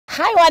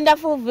Hi,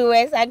 wonderful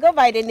viewers. I go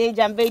by the name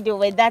Jambedo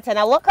with that, and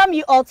I welcome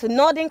you all to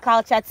Northern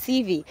Culture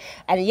TV.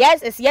 And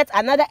yes, it's yet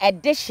another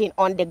edition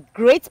on the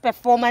great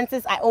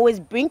performances I always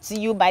bring to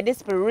you by the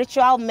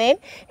spiritual men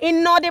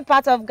in northern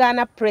part of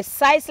Ghana,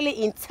 precisely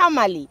in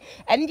Tamale.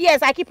 And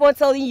yes, I keep on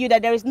telling you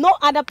that there is no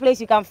other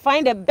place you can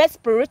find the best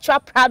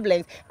spiritual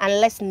problems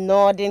unless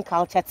Northern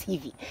Culture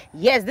TV.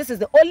 Yes, this is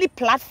the only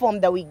platform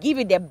that we give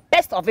you the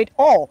best of it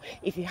all.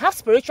 If you have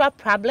spiritual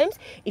problems,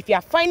 if you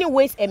are finding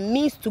ways and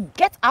means to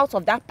get out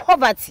of that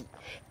poverty,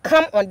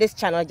 come on this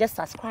channel, just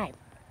subscribe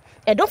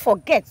and don't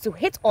forget to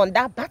hit on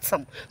that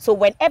button so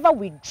whenever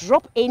we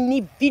drop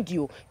any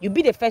video, you'll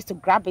be the first to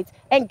grab it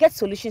and get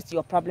solutions to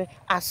your problem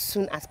as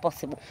soon as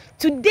possible.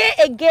 Today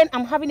again,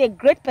 I'm having a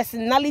great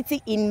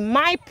personality in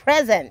my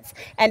presence,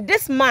 and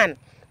this man,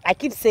 I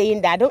keep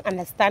saying that I don't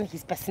understand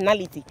his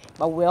personality,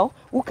 but well,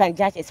 who can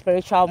judge a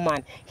spiritual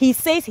man? He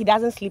says he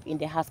doesn't sleep in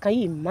the house. Can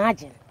you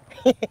imagine?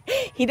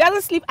 He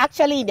doesn't sleep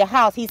actually in the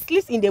house. He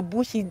sleeps in the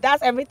bush. He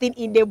does everything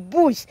in the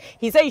bush.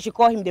 He said you should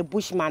call him the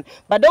Bushman.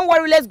 But don't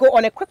worry, let's go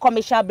on a quick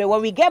commercial break.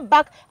 When we get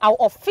back, I'll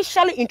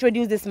officially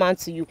introduce this man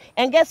to you.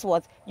 And guess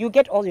what? You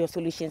get all your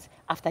solutions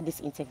after this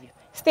interview.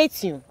 Stay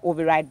tuned. We'll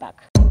be right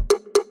back.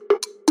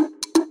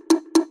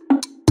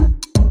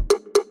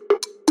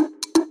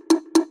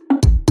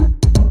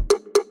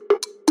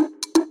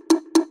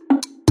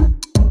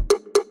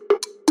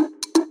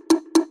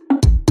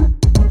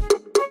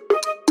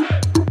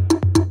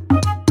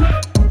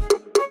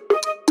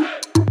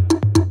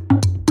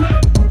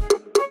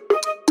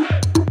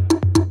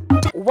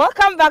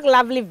 Welcome back,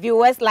 lovely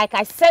viewers. Like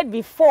I said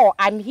before,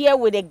 I'm here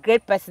with a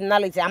great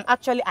personality. I'm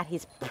actually at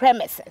his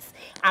premises.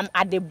 I'm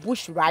at the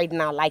bush right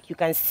now. Like you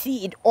can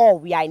see it all.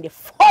 We are in the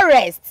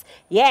forest.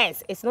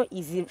 Yes, it's not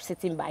easy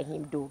sitting by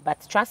him though,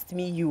 but trust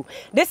me,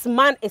 this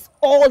man is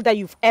all that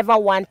you've ever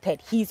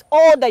wanted. He's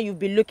all that you've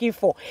been looking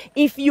for.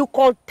 If you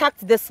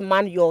contact this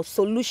man, your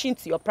solution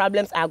to your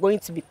problems are going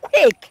to be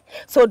quick.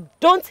 So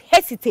don't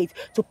hesitate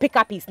to pick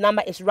up his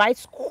number. It's right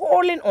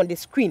scrolling on the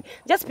screen.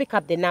 Just pick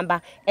up the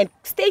number and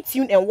stay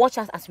tuned and watch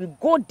us as we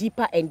go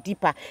deeper and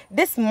deeper.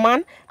 This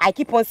man, I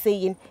keep on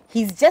saying,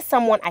 he's just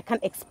someone I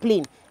can't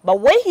explain. But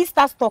when he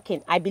starts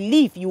talking, I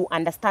believe you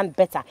understand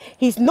better.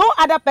 He's no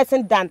other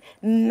person than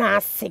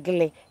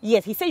Nasigle.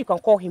 Yes, he said you can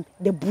call him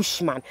the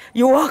Bushman.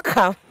 You're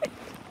welcome.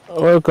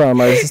 Welcome,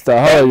 my sister.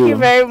 How are you? Thank you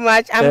very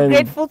much. I'm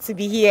grateful to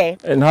be here.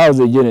 And how's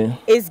the journey?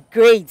 It's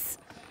great.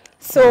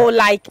 So,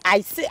 like,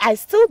 I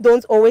still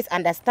don't always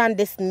understand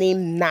this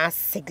name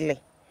Nasigle.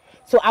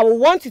 So I will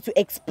want you to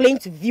explain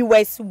to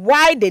viewers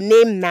why the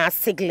name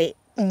Nasigle,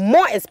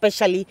 more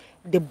especially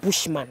the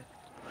Bushman.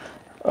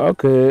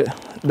 Okay,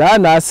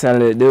 that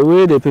Nasigle, the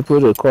way the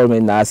people they call me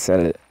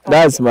Nasigle, okay.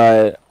 That's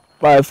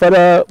my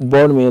father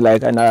born me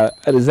like, and I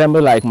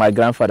resemble like my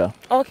grandfather.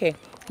 Okay.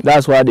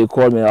 That's why they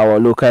call me our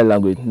local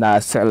language,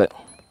 Nasigle.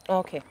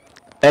 Okay.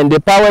 And the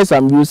powers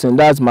I'm using,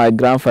 that's my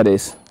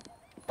grandfather's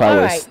powers.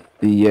 All right.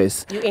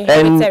 Yes. You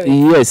inherited it.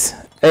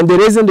 Yes. And the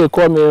reason they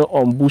call me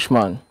on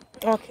Bushman,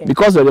 okay,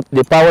 because of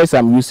the powers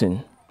I'm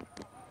using,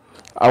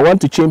 I want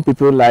to change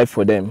people's life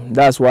for them.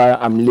 That's why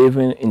I'm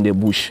living in the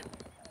bush.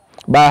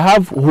 But I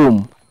have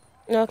home.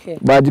 Okay.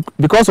 But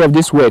because of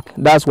this work,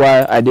 that's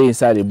why I did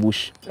inside the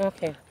bush.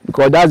 Okay.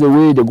 Because that's the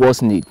way the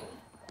gods need.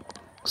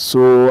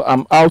 So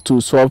I'm out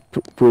to solve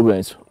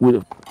problems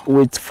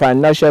with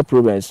financial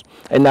problems.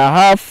 And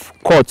I have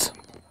court.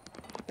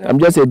 Okay. I'm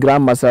just a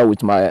grandmaster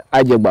with my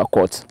Ajegba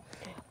court.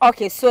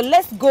 Okay, so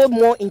let's go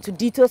more into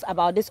details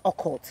about this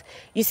occult.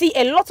 You see,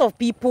 a lot of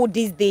people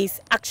these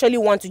days actually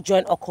want to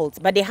join occult,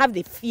 but they have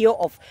the fear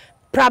of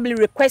probably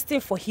requesting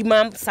for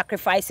human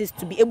sacrifices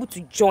to be able to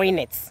join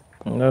it.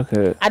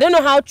 Okay. I don't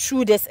know how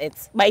true this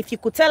is, but if you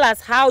could tell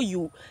us how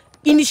you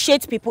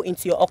initiate people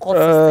into your occult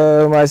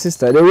system. My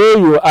sister, the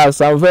way you ask,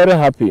 I'm very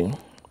happy,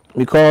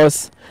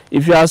 because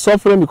if you are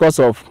suffering because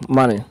of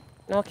money,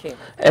 okay,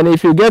 and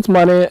if you get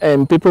money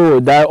and people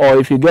will die, or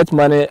if you get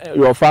money,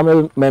 your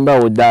family member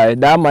will die,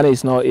 that money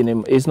is not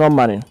it's not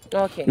money.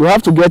 Okay. You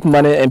have to get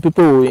money and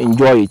people will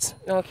enjoy it.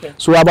 Okay.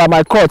 So about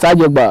my court,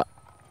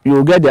 you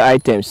will get the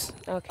items.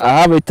 Okay.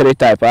 I have it 3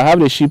 types. I have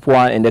the sheep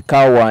one and the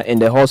cow one and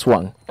the horse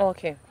one.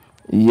 Okay.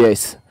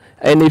 Yes.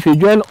 And if you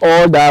join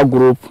all that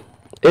group,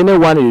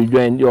 anyone you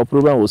join, your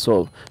problem will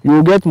solve. You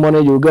will get money,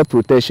 you will get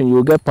protection, you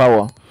will get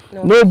power.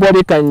 Okay.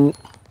 Nobody can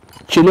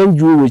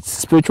challenge you with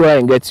spiritual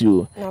and get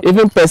you. Okay.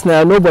 Even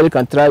personal, nobody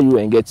can try you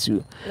and get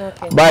you.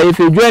 Okay. But if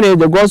you join it,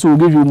 the gods will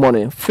give you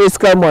money.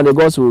 Physical money, the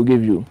gods will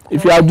give you.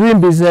 If you are doing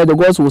business, the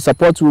gods will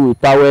support you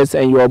with powers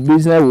and your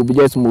business will be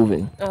just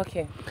moving.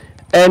 Okay.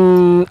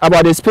 And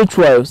about the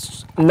spiritual,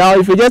 now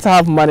if you just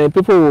have money,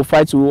 people will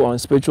fight you on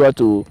spiritual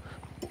to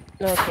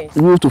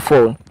you to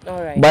fall.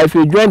 All right. But if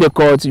you join the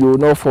court, you will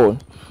not fall.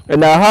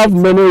 And I have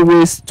many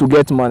ways to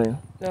get money.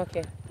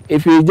 Okay.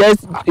 If you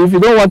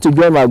don't want to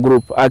join my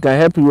group, I can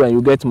help you and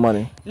you get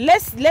money.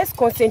 Let's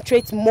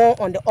concentrate more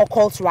on the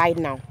occult right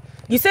now.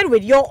 You said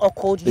with your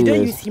occult, you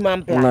don't use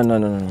human blood.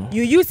 No.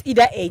 You use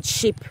either a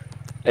sheep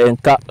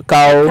and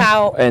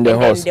cow and the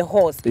horse. The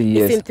horse.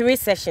 Yes. It's in 3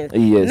 sessions.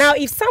 Yes. Now,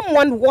 if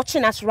someone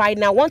watching us right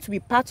now wants to be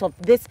part of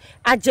this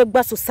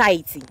Ajegba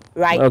society,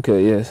 right?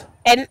 Okay, yes.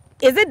 And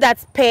is it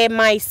that per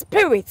my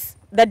spirit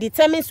that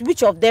determines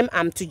which of them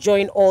I'm to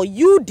join, or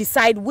you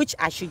decide which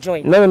I should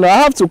join? No, I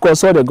have to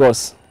consult the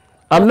gods.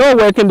 I'm not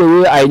working the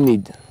way I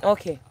need.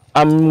 Okay.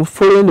 I'm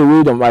following the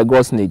way that my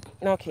gods need.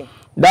 Okay.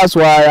 That's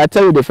why I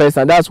tell you the first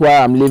time, that's why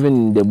I'm living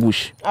in the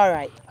bush. All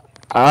right.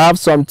 I have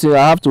something,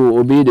 I have to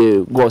obey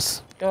the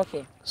gods.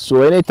 Okay.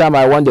 So anytime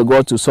I want the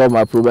God to solve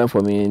my problem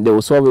for me, they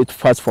will solve it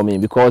fast for me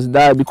because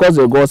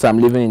the gods I'm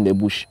living in the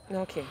bush.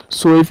 Okay.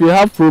 So if you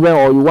have problem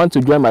or you want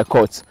to join my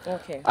court,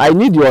 okay, I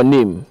need your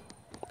name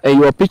and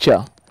your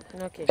picture.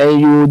 Okay. And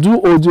you do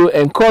audio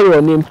and call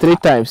your name 3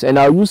 times, and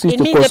I'll use it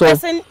to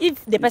consult.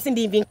 If the person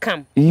didn't even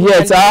come.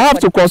 Yes, I have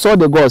to consult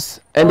the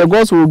gods, and the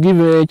gods will give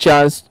me a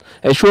chance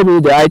and show me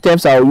the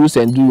items I will use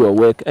and do your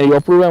work, and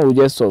your problem will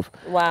just solve.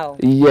 Wow.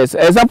 Yes.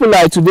 Example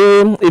like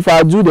today, if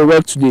I do the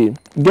work today,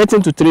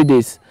 getting to 3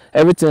 days,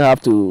 everything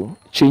have to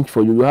change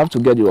for you. You have to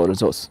get your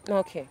results.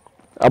 Okay.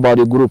 About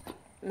the group.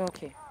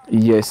 Okay.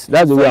 Yes,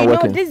 that's the way I'm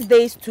working. These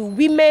days, too,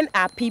 women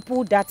are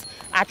people that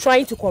are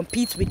trying to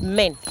compete with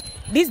men.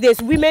 These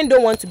days, women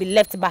don't want to be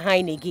left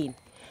behind again.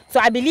 So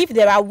I believe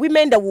there are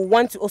women that will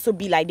want to also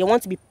be like, they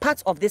want to be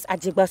part of this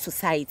Ajegba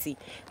society.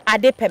 Are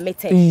they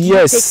permitted?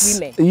 Yes. To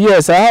take women?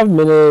 Yes, I have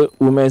many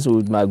women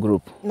with my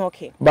group.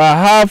 Okay. But I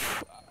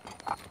have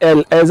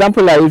an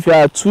example like if you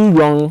are too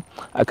young,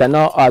 I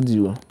cannot add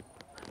you.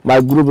 My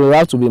group will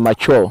have to be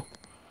mature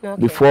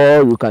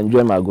before you can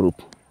join my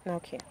group.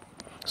 Okay.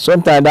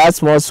 Sometimes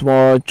that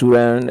small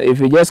children, if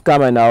you just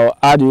come and I'll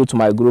add you to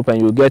my group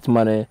and you get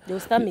money. They'll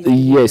start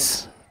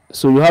yes.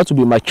 So you have to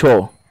be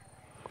mature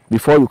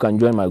before you can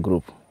join my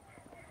group.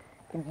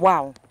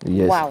 Wow.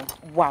 Yes. Wow.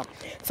 Wow.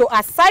 So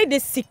aside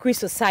this secret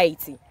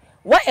society,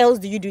 what else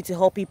do you do to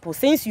help people?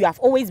 Since you have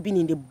always been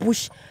in the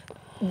bush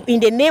in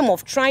the name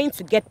of trying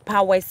to get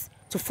powers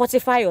to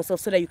fortify yourself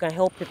so that you can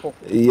help people.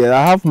 Yeah,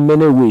 I have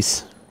many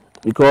ways.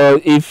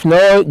 Because if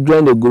not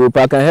join the group,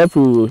 I can help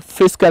you with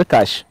fiscal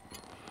cash.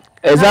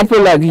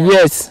 Example like,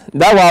 yes,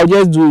 that one I'll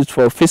just do it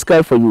for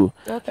fiscal for you.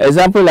 Okay.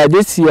 Example like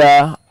this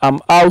year, I'm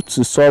out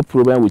to solve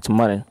problem with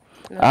money.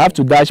 Okay. I have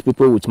to dash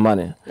people with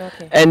money.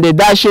 Okay. And the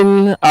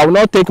dashing, I will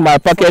not take my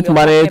pocket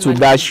money to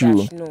dash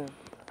you. No.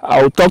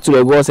 I will talk to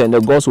the gods and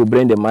the gods will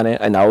bring the money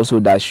and I also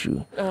dash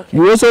you. Okay.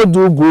 You also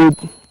do good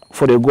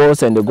for the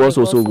gods and the gods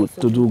also good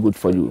to do good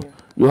for you.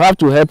 You have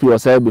to help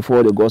yourself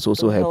before the gods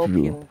also help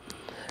you.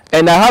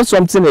 And I have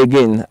something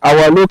again.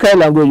 Our local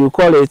language, you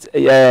call it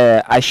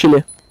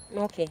ashile.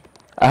 Okay.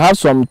 I have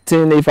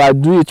something, if I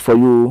do it for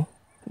you,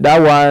 that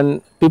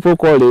one, people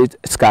call it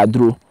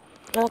skadru.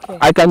 Okay.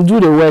 I can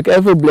do the work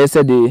every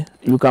blessed day.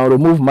 You can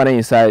remove money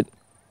inside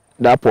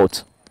that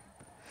pot.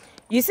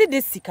 You see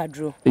this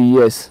sikadro?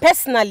 Yes.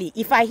 Personally,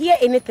 if I hear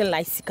anything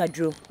like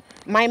sikadro,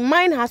 my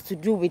mind has to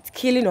do with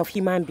killing of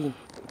human being.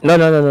 No.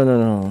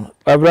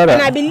 My brother.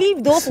 And I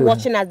believe those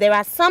watching us, there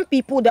are some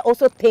people that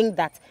also think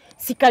that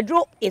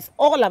sikadro is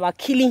all about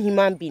killing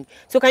human being.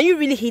 So can you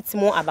really hit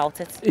more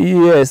about it?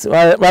 Yes.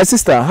 My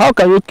sister, how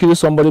can you kill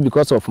somebody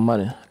because of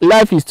money?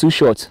 Life is too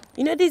short.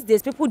 You know, these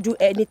days, people do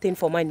anything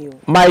for money.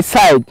 My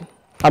side,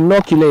 I'm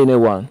not killing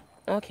anyone.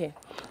 Okay.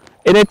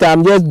 Anytime,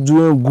 I'm just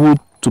doing good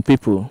to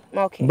people.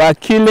 Okay.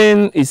 But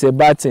killing is a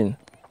bad thing.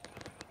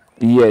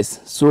 Yes.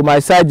 So my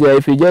side there,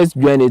 if you just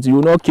join it, you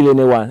will not kill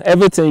anyone.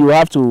 Everything you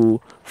have to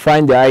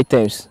find the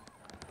items.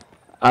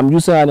 I'm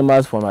using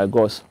animals for my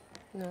gods.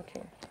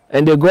 Okay.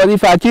 And the god,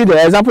 if I kill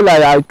the example,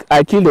 like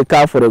I kill the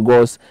cow for the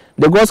gods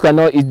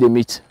cannot eat the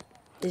meat.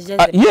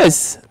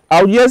 Yes,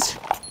 I'll just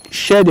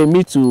share the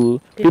meat to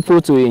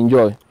people to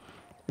enjoy.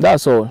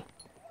 That's all.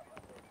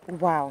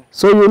 Wow.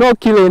 So you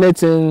not kill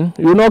anything,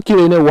 you not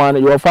kill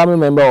anyone, your family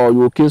member, or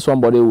you kill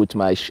somebody with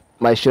my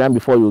shrine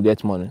before you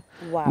get money.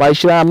 Wow. My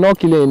shrine, I'm not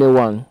killing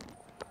anyone.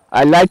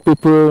 I like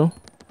people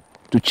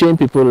to change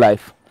people's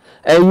life.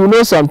 And you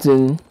know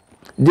something,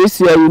 this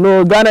year, you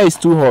know, Ghana is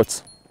too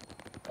hot.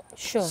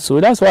 Sure. So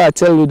that's why I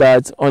tell you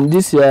that on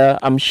this year,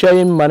 I'm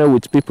sharing money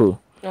with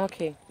people.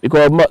 Okay.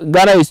 Because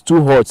Ghana is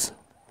too hot.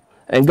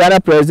 And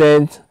Ghana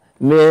president,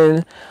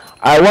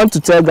 I want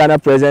to tell Ghana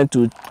president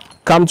to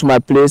come to my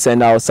place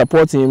and I'll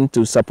support him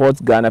to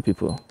support Ghana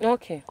people.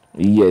 Okay.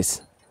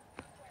 Yes.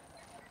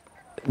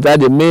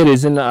 That's the main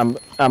reason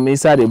I'm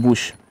inside the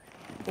bush.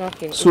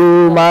 Okay.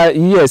 So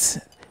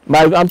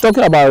I'm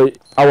talking about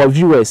our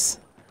viewers.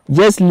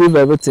 Just leave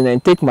everything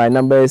and take my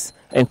numbers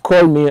and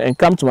call me and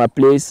come to my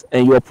place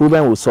and your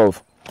problem will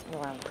solve.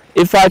 Wow.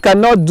 If I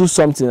cannot do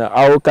something,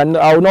 I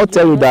will not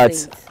tell you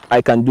that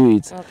I can do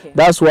it. Okay.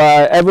 That's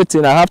why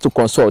everything I have to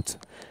consult.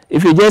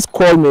 If you just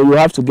call me, you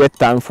have to get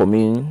time for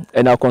me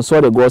and I'll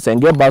consult the gods and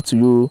get back to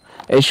you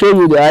and show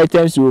you the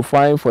items you will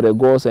find for the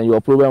gods and your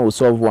problem will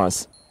solve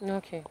once.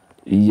 Okay.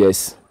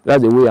 Yes.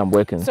 That's the way I'm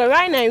working. So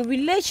right now, in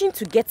relation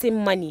to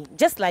getting money,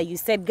 just like you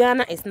said,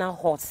 Ghana is now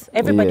hot.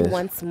 Everybody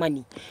wants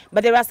money.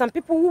 But there are some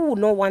people who would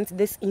not want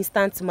this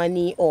instant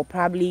money or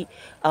probably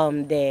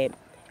the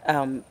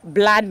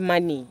blood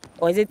money,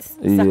 or is it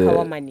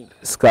Sakawa money?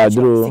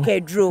 Skedro,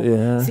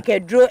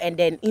 and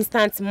then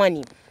instant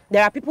money.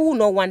 There are people who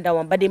don't want that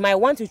one, but they might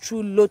want to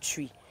through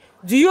lottery.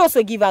 Do you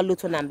also give out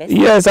lotto numbers?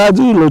 Yes, I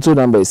do lotto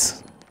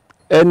numbers.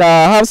 And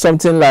I have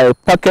something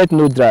like packet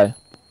no dry.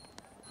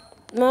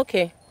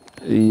 Okay.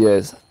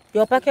 Yes.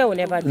 Your packet will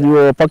never dry.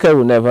 Your packet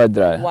will never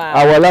dry. Wow.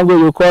 Our language,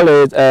 you call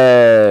it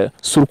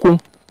surkum.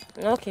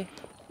 Okay.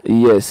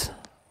 Yes.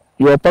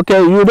 Your pocket,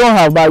 you don't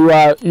have,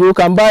 but you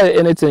can buy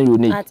anything you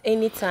need. At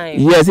any time.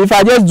 Yes, if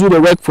I just do the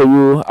work for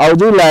you, I'll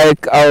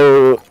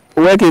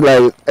work it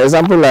like,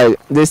 example like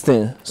this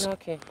thing.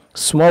 Okay.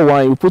 Small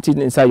one, you put it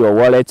inside your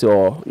wallet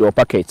or your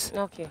pocket.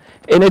 Okay.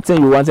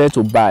 Anything you wanted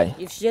to buy.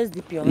 You just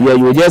dip your Yeah,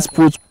 you just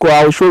put,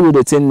 I'll show you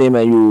the thing name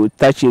and you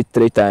touch it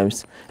 3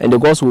 times. And the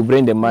ghost will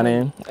bring the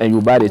money and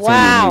you buy the thing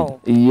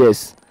you need.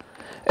 Yes.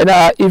 And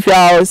if you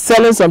are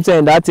selling something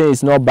and that thing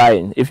is not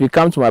buying, if you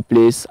come to my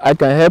place, I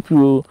can help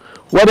you.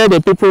 Whether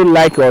the people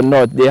like or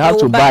not, they have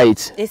to buy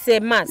it. It's a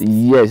must.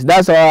 Yes,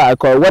 that's how I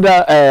call it.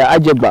 Whether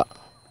Ajegba,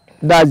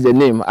 that's the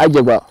name,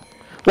 Ajegba.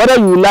 Whether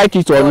you like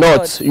it or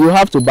not, you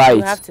have to buy it.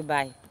 You have to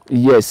buy.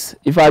 Yes.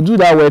 If I do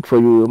that work for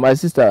you, my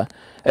sister,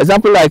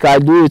 example like I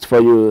do it for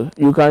you,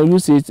 you can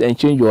use it and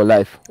change your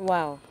life.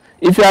 Wow.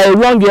 If you are a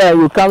young girl and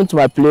you come to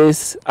my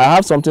place, I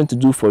have something to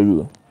do for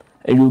you.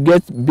 And you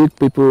get big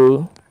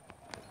people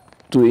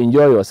to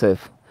enjoy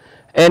yourself.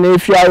 And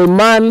if you are a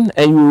man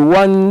and you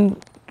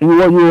want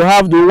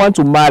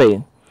to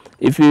marry,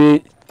 if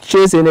you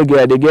chase any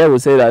girl, the girl will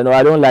say that no,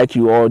 I don't like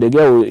you, or the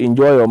girl will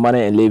enjoy your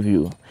money and leave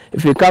you.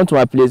 If you come to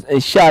my place,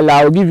 inshallah,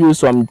 I'll give you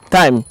some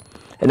time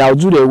and I'll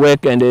do the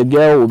work and the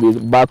girl will be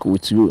back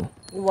with you.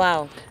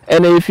 Wow.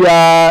 And if you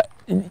are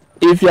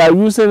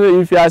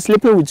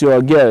sleeping with your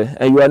girl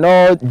and you are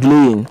not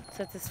gleaning,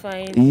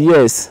 satisfying.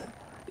 Yes.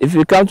 If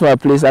you come to my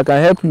place, I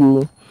can help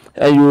you.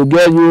 And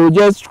you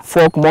just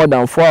fuck more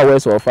than 4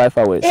 hours or 5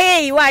 hours.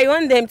 Hey, why you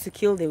want them to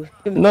kill the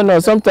women? No,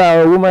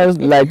 sometimes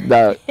women like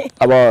that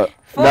about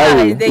 4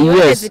 hours. Then you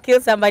want to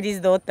kill somebody's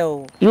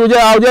daughter.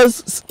 I'll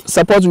just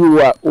support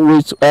you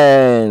with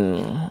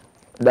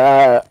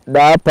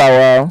that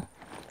power,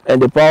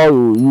 and the power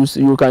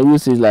you can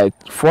use it like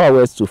 4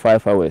 hours to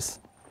 5 hours.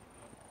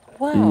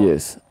 Wow.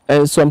 Yes.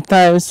 And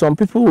sometimes some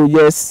people will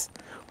just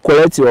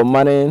collect your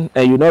money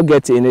and you not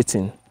get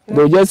anything.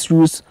 They'll just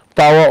use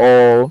power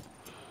or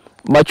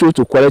macho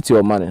to collect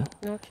your money.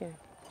 Okay.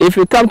 If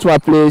you come to my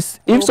place,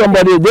 if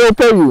somebody, they will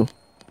pay you.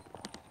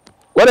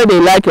 Whether they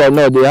like it or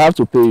not, they have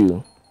to pay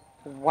you.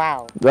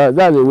 Wow. That's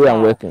the way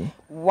I'm working.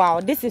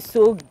 Wow, this is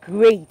so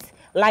great.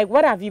 Like,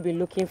 what have you been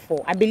looking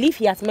for? I believe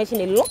he has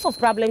mentioned a lot of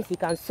problems he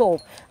can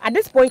solve. At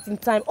this point in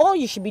time, all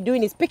you should be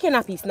doing is picking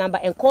up his number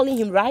and calling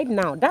him right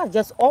now. That's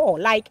just all.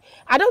 Like,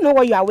 I don't know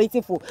what you are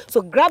waiting for.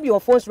 So grab your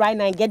phones right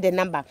now and get the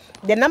number.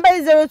 The number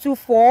is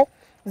 024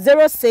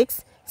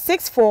 06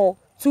 64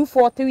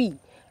 243,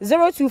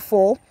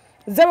 024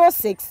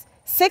 06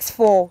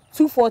 64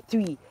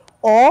 243,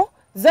 or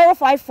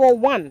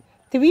 0541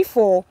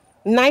 34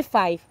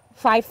 95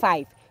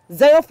 55,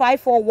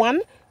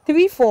 0541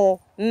 34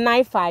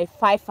 95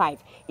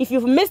 55. If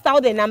you've missed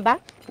out the number,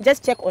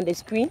 just check on the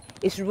screen.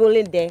 It's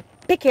rolling there.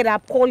 Pick it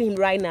up, call him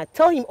right now,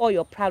 tell him all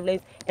your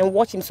problems and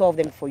watch him solve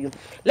them for you.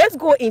 Let's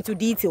go into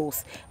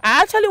details.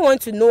 I actually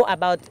want to know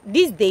about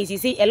these days. You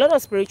see, a lot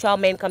of spiritual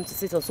men come to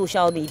sit on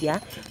social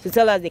media to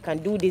tell us they can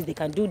do this, they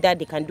can do that,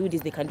 they can do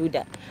this, they can do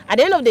that. At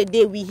the end of the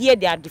day, we hear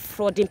they are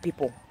defrauding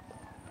people.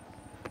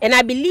 And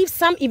I believe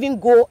some even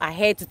go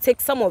ahead to take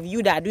some of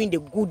you that are doing the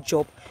good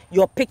job,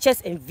 your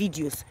pictures and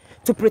videos,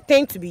 to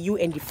pretend to be you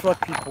and defraud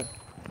people.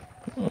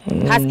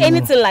 Has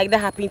anything like that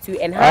happened to you,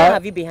 and how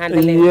have you been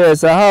handling it?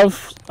 Yes, I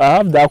have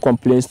that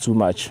complaints too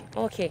much.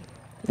 Okay.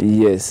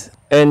 Yes.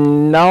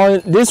 And now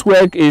this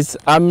work this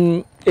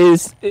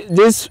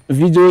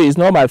video is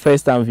not my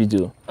first time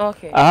video.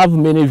 Okay. I have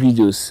many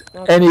videos.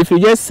 Okay. And if you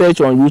just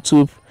search on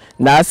YouTube,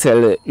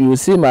 Nasele, you will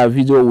see my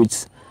video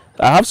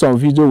I have some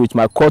video with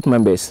my court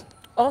members.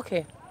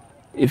 Okay.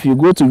 If you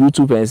go to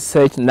YouTube and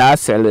search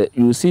Nasele,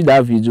 you will see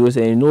that videos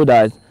and you know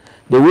that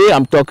the way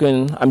I'm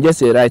talking, I'm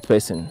just a right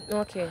person.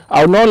 Okay.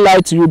 I will not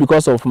lie to you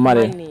because of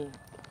money.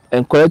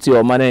 And collect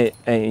your money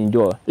and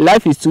enjoy.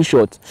 Life is too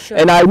short. Sure.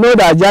 And I know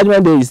that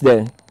judgment day is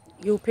there.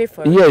 You pay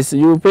for it. Yes,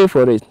 you pay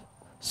for it.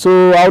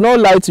 So I will not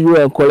lie to you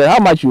and collect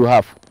how much you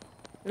have.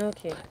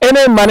 Okay.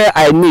 Any money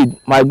I need,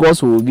 my God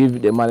will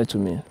give the money to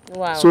me.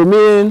 Wow.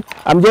 So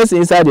I'm just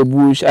inside the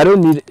bush. I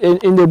don't need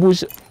in the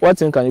bush. What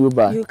thing can you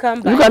buy? You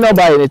can't buy. You cannot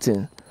buy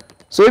anything.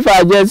 So if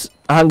I just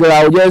hungry,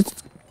 I will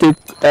just take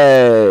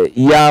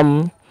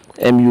yam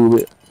and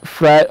you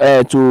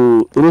fry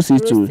to roast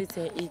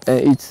it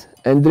and eat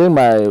and drink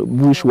my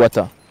bush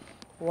water.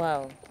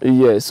 Wow.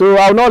 Yeah. So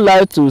I will not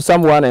lie to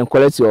someone and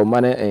collect your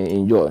money and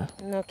enjoy.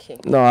 Okay.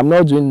 No, I'm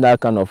not doing that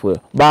kind of way.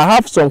 But I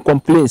have some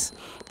complaints.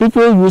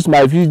 People use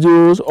my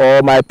videos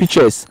or my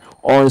pictures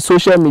on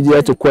social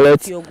media to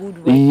collect.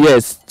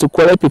 Yes, to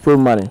collect people's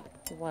money.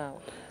 Wow.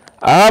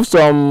 I have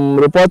some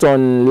report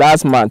on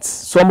last month.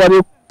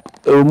 Somebody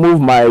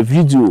removed my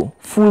video,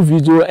 full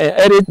video, and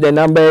edit the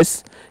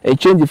numbers and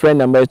change different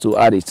numbers to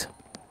add it.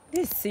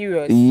 This is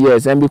serious.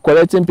 Yes, and be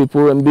collecting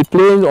people and be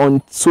playing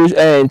on social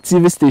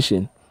TV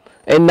station.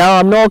 And now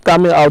I'm not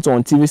coming out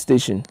on TV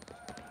station.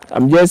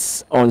 I'm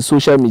just on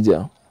social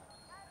media.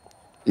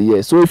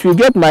 Yes, so if you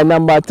get my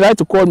number, try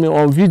to call me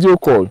on video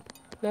call.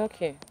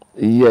 Okay.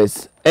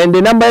 Yes, and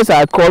the numbers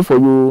I call for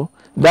you,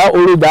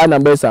 only that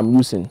numbers I'm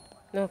using.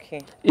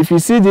 Okay. If you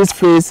see this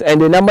face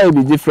and the number will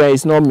be different,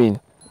 it's not me.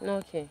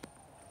 Okay.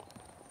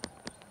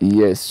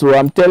 Yes, so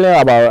I'm telling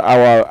about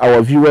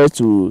our viewers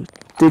to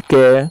take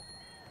care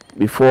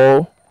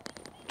before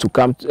to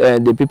come.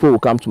 The people will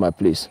come to my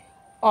place.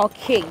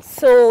 Okay,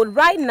 so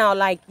right now,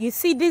 like you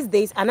see these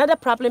days, another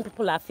problem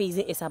people are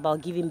facing is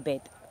about giving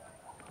birth.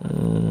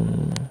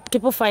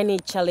 People find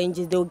it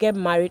challenges. They'll get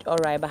married, all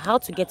right, but how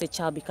to get a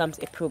child becomes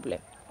a problem.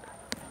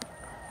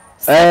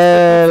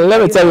 Let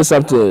me tell you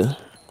something.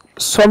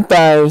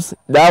 Sometimes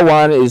that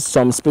one is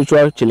some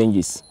spiritual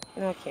challenges.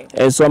 Okay.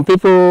 And some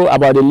people,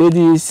 about the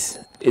ladies,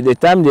 at the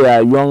time they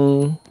are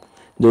young,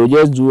 they'll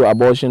just do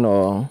abortion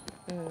or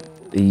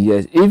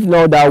yes. If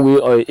not that way,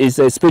 or it's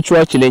a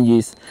spiritual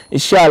challenges.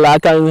 Inshallah, I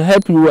can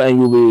help you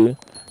and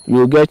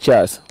you'll get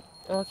chance.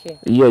 Okay.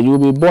 Yeah, you'll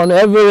be born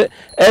every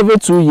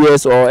 2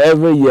 years or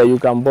every year you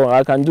can born.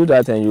 I can do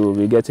that and you'll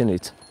be getting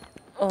it.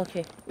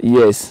 Okay.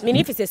 Yes. I mean,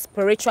 if it's a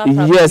spiritual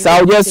problem, yes,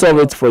 I'll just solve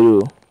it for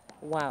you.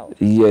 Wow.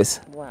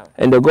 Yes. Wow.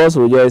 And the gods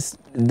will just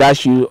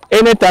dash you.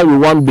 Anytime you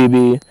want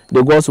baby,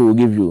 the gods will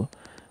give you.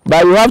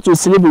 But you have to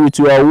sleep with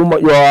your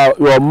woman,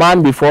 your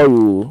man before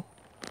you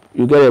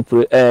get a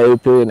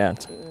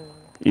pregnant.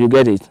 You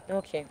get it?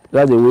 Okay.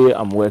 That's the way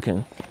I'm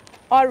working.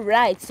 All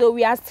right, so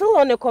we are still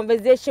on a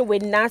conversation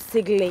with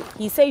Nasigle.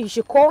 He said you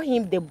should call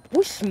him the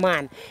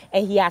Bushman,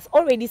 and he has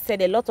already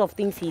said a lot of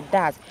things he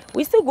does.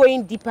 We're still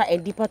going deeper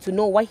and deeper to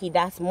know what he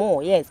does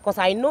more. Yes, because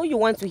I know you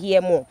want to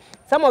hear more.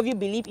 Some of you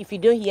believe if you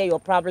don't hear your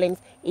problems,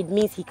 it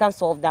means he can't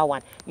solve that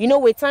one. You know,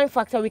 with time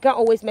factor, we can't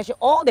always measure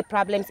all the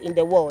problems in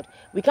the world.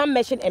 We can't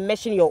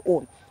mention your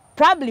own.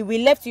 Probably we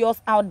left yours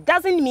out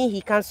doesn't mean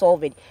he can't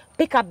solve it.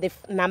 Pick up the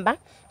number,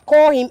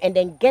 call him, and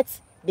then get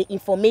the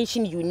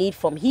information you need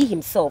from he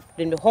himself,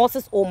 in the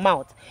horse's own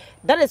mouth.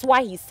 That is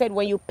why he said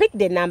when you pick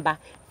the number,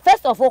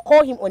 first of all,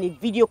 call him on a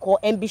video call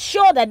and be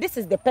sure that this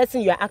is the person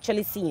you are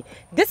actually seeing.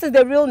 This is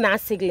the real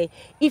Nasigle.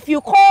 If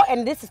you call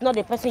and this is not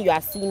the person you are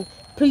seeing,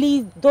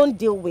 please don't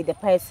deal with the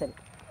person.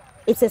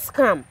 It's a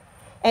scam.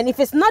 And if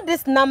it's not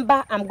this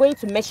number, I'm going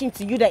to mention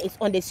to you that it's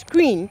on the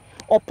screen,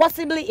 or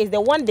possibly is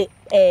the one the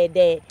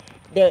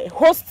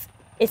host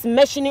is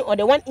mentioning, or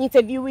the one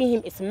interviewing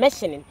him is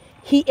mentioning.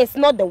 He is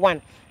not the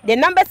one. The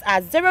numbers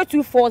are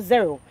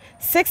 0240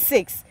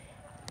 66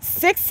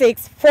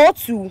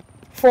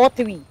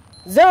 4243,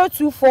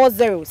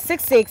 0240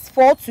 66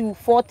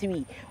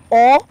 4243,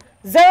 or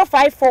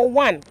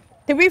 0541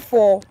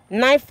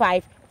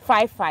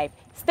 349555.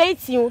 Stay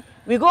tuned.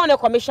 We go on a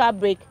commercial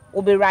break.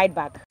 We'll be right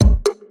back.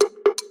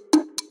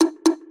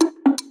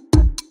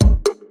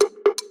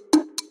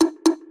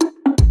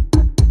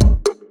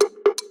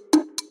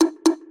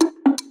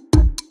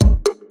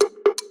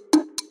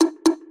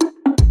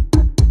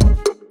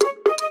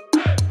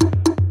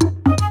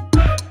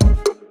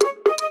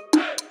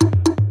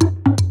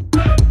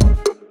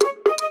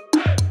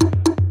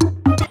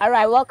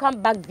 Alright,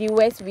 welcome back,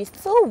 viewers. We're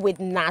still with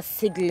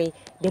Nasigle,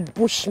 the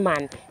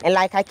Bushman. And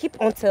like I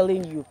keep on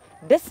telling you,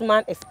 this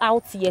man is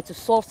out here to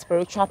solve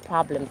spiritual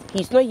problems.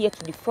 He's not here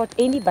to defraud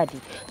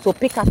anybody. So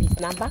pick up his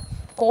number,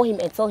 call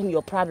him and tell him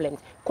your problems.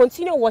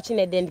 Continue watching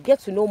and then get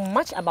to know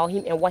much about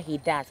him and what he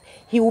does.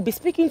 He will be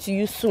speaking to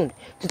you soon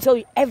to tell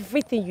you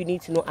everything you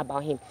need to know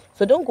about him.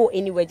 So don't go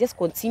anywhere. Just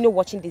continue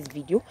watching this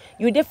video.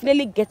 You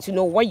definitely get to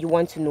know what you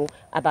want to know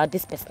about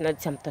this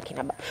personality I'm talking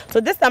about. So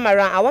this time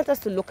around, I want us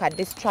to look at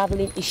these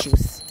traveling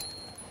issues.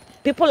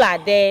 People are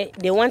there.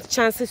 They want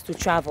chances to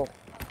travel,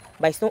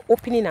 but it's not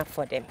opening up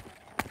for them.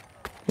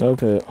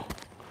 Okay.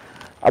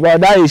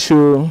 About that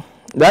issue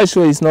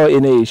is not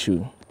any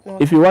issue.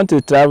 Okay. If you want to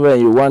travel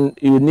and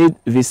you need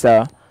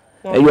visa,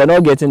 okay, and you are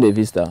not getting the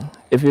visa,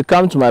 if you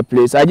come to my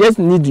place, I just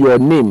need your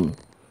name,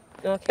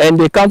 okay, and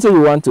the country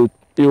you want to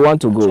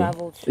go.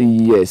 Travel to.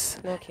 Yes.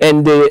 Okay.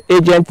 And the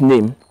agent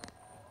name.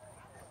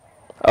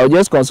 I'll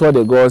just consult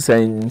the gods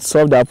and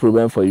solve that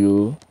problem for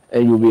you,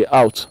 and you'll be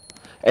out.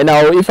 And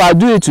if I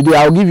do it today,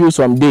 I'll give you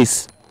some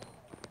days.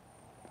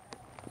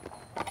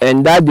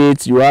 And that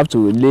date you have to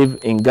live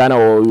in Ghana,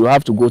 or you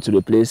have to go to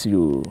the place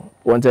you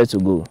wanted to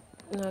go.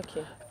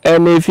 Okay.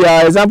 And if you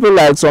are example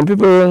like some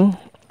people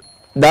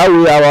that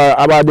way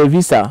about the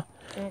visa,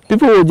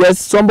 okay,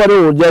 somebody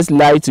will just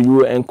lie to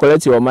you and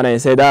collect your money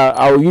and say that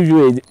I will give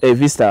you a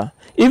visa.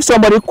 If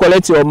somebody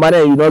collects your money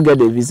and you don't get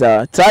the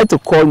visa, try to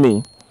call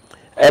me,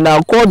 and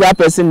I'll call that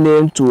person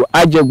name to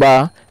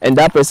Ajegba, and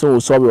that person will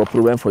solve your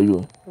problem for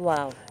you.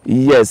 Wow.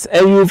 Yes,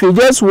 and if you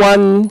just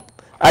want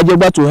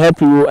Ajegba to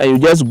help you and you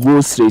just go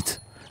straight,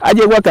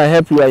 Ajegba can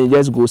help you and you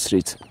just go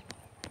straight.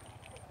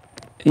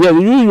 Yeah,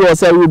 you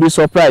yourself will be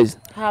surprised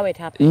how it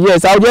happens.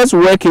 Yes, I'll just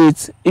work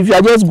it. If you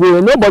are just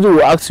going, nobody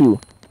will ask you.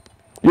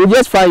 You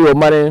just find your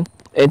money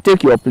and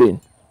take your plane.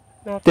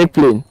 Okay. Take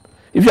plane.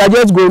 If you are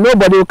just going,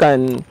 nobody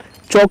can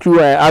choke you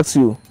and ask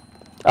you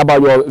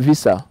about your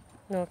visa.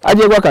 Okay.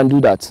 Ajegwa can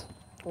do that.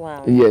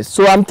 Wow. Yes.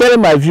 So I'm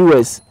telling my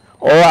viewers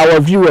or our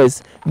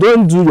viewers,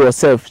 don't do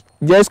yourself.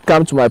 Just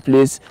come to my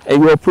place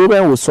and your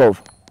problem will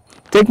solve.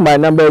 Take my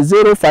number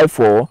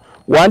 054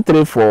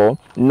 134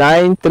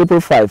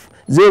 9555,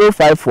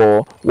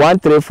 054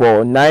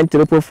 134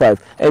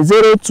 9555, and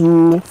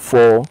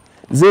 024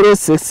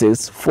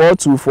 066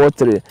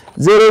 4243,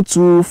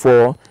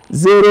 024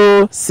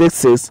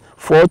 066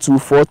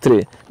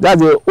 4243.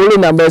 That's the only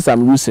numbers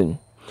I'm using.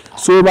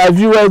 So my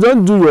viewers,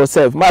 don't do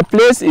yourself. My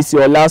place is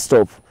your last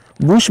stop.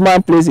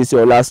 Bushman place is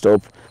your last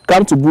stop.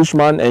 Come to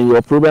Bushman and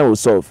your problem will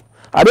solve.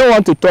 I don't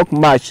want to talk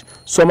much.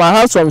 So I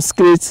have some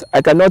scripts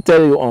I cannot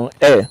tell you on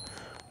air.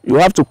 You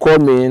have to call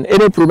me in.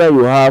 Any problem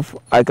you have,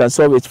 I can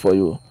solve it for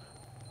you.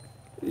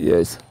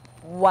 Yes.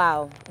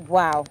 Wow.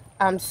 Wow.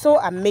 I'm so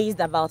amazed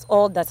about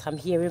all that I'm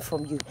hearing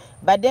from you.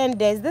 But then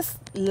there's this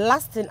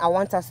last thing I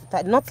want us to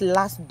touch. Not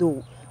last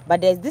though,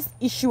 but there's this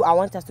issue I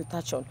want us to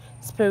touch on.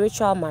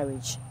 Spiritual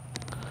marriage.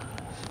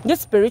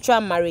 This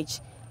spiritual marriage,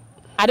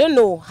 I don't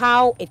know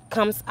how it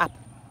comes up.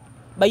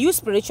 But you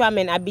spiritual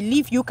men, I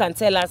believe you can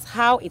tell us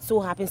how it so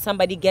happens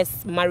somebody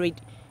gets married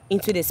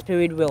into the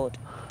spirit world.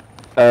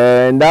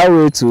 And that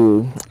way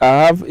too, I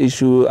have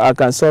issue, I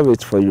can solve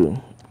it for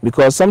you.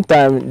 Because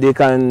sometimes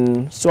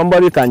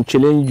somebody can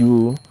challenge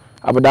you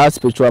about that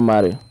spiritual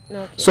marriage.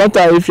 Okay.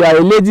 Sometimes if you are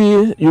a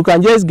lady, you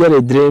can just get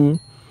a dream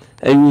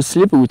and you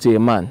sleep with a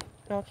man.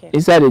 Okay.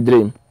 Inside a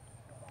dream.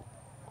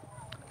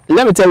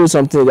 Let me tell you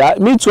something.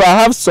 Me too,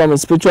 I have some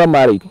spiritual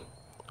marriage.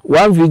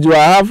 One video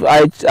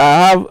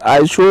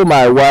I show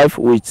my wife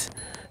with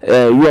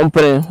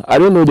Yompre. I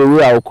don't know the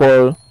way I'll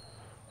call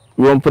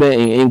Yompre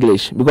in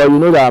English because you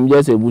know that I'm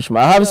just a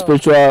bushman. I have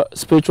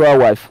spiritual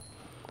wife.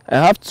 I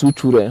have 2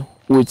 children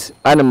with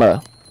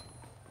animal.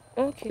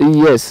 Okay.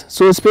 Yes.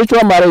 So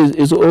spiritual marriage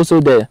is also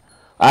there.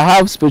 I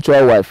have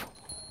spiritual wife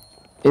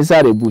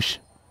inside the bush.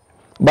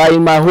 But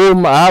in my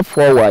home I have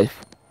 4 wives.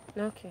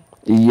 Okay.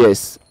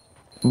 Yes.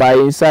 By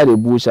inside the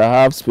bush, I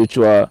have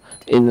spiritual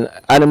in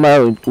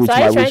animal with my bush. So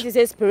are you trying to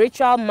say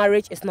spiritual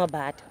marriage is not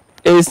bad?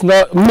 It's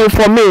not,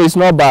 for me, it's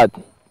not bad.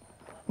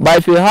 But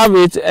if you have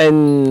it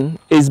and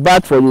it's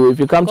bad for you, if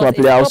you come to my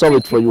place, I'll solve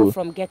it for you.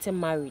 From getting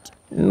married?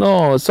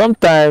 No,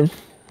 sometimes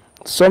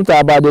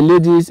about the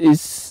ladies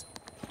is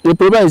the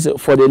problem is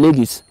for the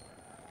ladies.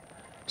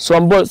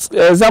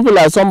 Example,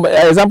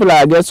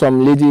 I get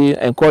some lady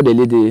and call the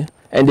lady,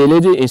 and the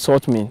lady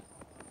insult me.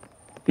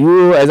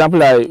 You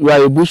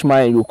are a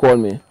bushman and you call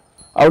me.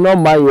 I will not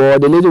mind you, or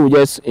the lady will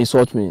just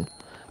insult me.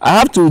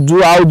 I'll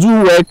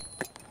do work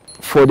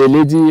for the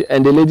lady,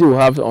 and the lady will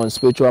have on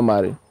spiritual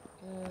marriage.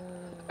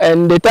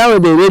 And the time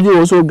when the lady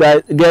also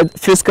get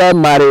physical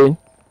marriage,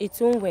 it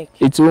won't work.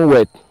 It won't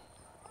work.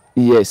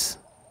 Yes.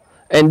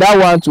 And that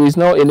one too is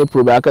not any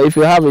problem. If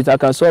you have it, I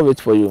can solve it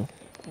for you.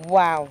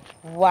 Wow.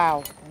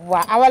 Wow.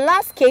 Wow. Our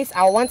last case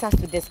I want us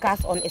to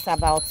discuss on is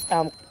about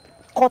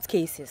court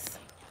cases.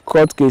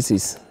 Court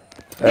cases.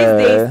 These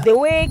days, the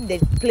way the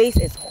place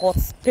is hot,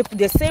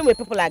 the same way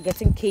people are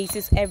getting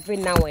cases every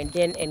now and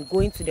then and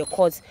going to the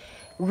courts,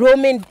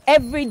 roaming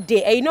every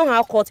day. And you know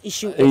how court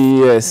issue is.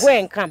 Yes. Go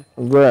and come.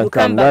 Go and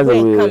come. That's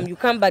the way. You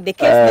come back. The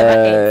case never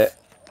ends.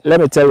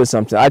 Let me tell you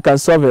something. I can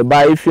solve it.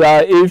 But if you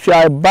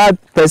are a bad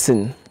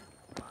person,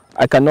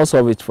 I cannot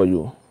solve it for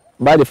you.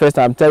 By the first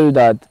time, I'm telling you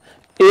that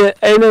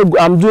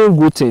I'm doing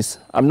good things.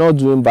 I'm not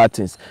doing bad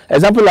things.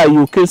 Example, like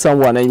you kill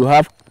someone and you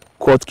have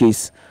court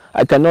case,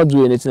 I cannot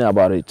do anything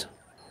about it.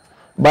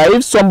 But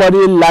if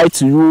somebody lied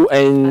to you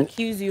and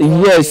accuse you,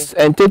 yes,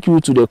 and take you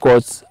to the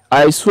courts,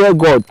 I swear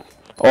God,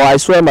 or I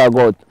swear my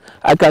God,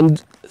 I can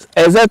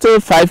exactly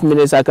 5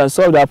 minutes. I can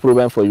solve that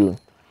problem for you.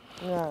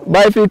 Wow.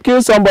 But if you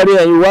kill somebody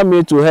and you want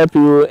me to help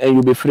you and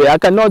you be free, I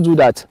cannot do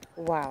that.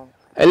 Wow.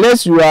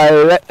 Unless you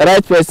are a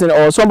right person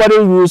or somebody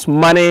use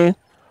money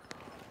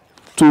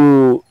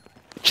to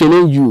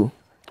challenge you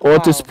or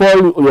to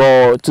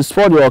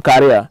spoil your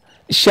career.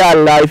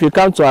 Inshallah, if you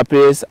come to a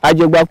place,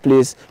 Ajegba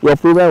place, your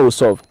problem will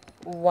solve.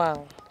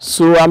 Wow.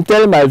 So I'm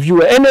telling my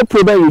viewer, any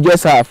problem you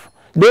just have,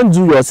 don't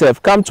do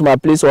yourself. Come to my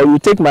place, or you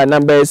take my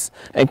numbers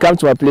and come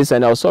to my place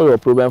and I'll solve your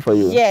problem for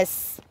you.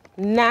 Yes.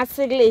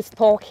 Nasirly is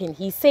talking.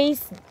 He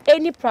says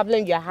any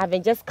problem you're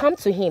having, just come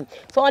to him.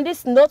 So on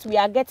this note, we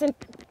are getting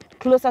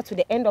closer to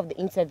the end of the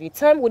interview.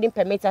 Time wouldn't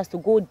permit us to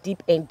go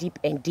deep and deep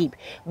and deep.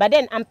 But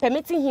then I'm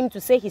permitting him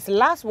to say his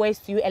last words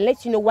to you and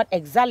let you know what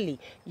exactly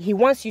he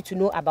wants you to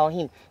know about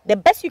him. The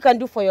best you can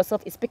do for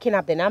yourself is picking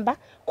up the number,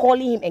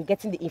 calling him and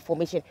getting the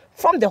information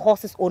from the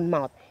horse's own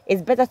mouth.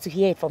 It's better to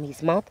hear it from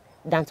his mouth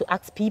than to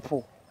ask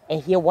people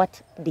and hear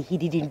what he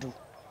didn't do.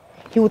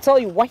 He will tell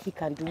you what he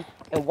can do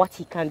and what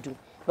he can't do.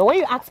 But when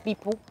you ask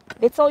people,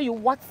 they tell you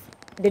what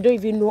they don't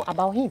even know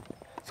about him.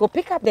 So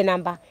pick up the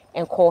number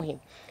and call him.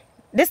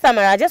 This time,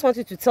 I just want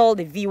you to tell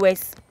the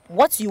viewers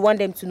what you want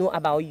them to know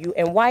about you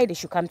and why they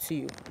should come to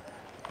you.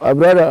 My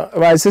brother,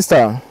 my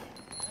sister,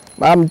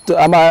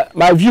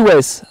 my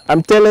viewers,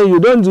 I'm telling you,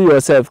 don't do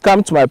yourself.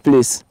 Come to my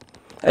place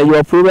and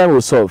your problem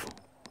will solve.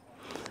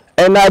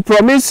 And I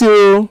promise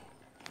you,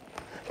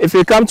 if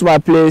you come to my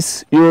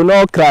place, you will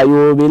not cry, you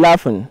will be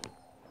laughing.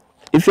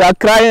 If you are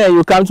crying and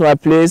you come to my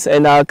place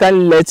and I can't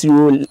let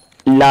you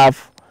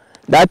laugh,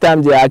 that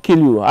time they will kill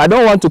you. I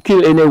don't want to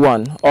kill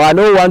anyone, or I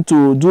don't want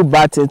to do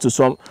bad things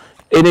to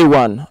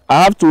anyone.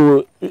 I have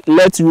to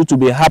let you to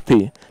be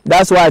happy.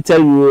 That's why I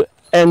tell you.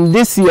 And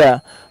this year,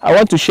 I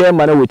want to share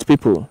money with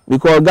people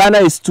because Ghana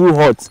is too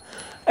hot.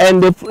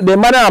 And the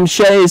money I'm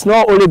sharing is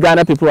not only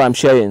Ghana people I'm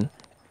sharing.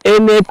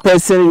 Any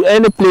person,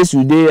 any place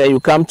you do and you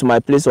come to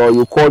my place or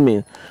you call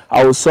me,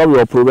 I will solve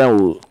your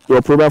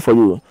problem for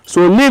you.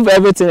 So leave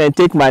everything and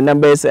take my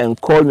numbers and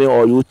call me,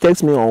 or you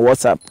text me on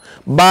WhatsApp.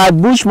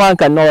 But Bushman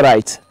cannot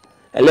write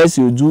unless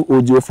you do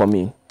audio for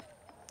me,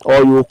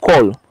 or you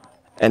call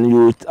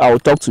and I will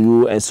talk to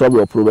you and solve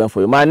your problem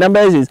for you. My number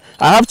is,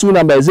 I have two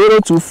numbers,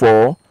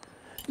 024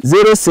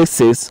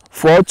 066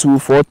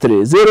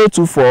 4243,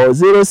 024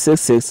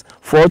 066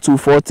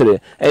 4243,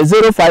 and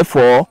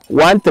 054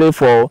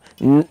 134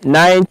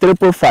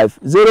 9555,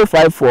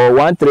 054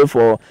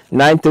 134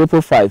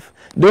 9555.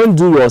 Don't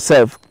do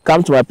yourself.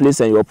 Come to my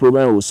place and your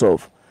problem will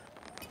solve.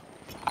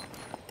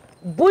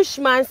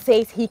 Bushman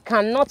says he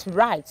cannot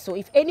write, so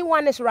if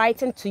anyone is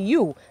writing to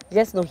you,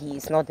 just know he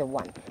is not the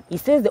one. He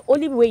says the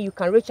only way you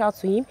can reach out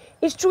to him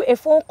is through a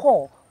phone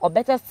call, or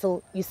better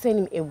still, you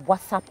send him a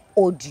WhatsApp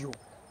audio,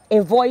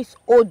 a voice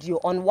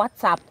audio on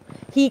WhatsApp.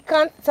 He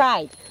can't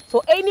type,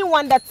 so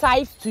anyone that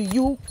types to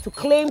you to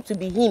claim to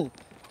be him,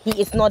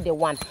 he is not the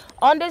one.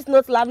 On this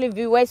note, lovely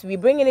viewers, we're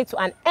bringing it to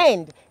an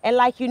end. And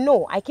like you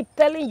know, I keep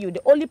telling you,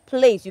 the only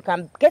place you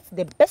can get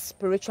the best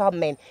spiritual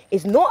men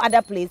is no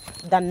other place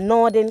than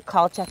Northern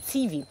Culture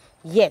TV.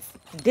 Yes,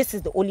 this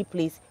is the only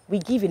place we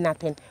give you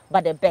nothing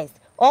but the best.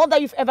 All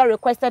that you've ever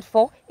requested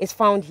for is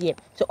found here.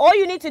 So all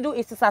you need to do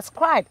is to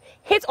subscribe.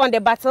 Hit on the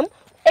button.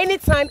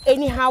 Anytime,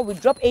 anyhow, we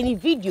drop any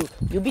video,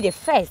 you'll be the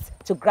first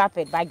to grab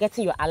it by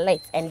getting your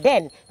alerts, and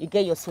then you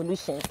get your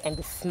solutions and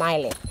be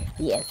smiling.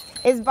 Yes,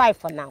 it's bye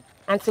for now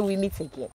until we meet again.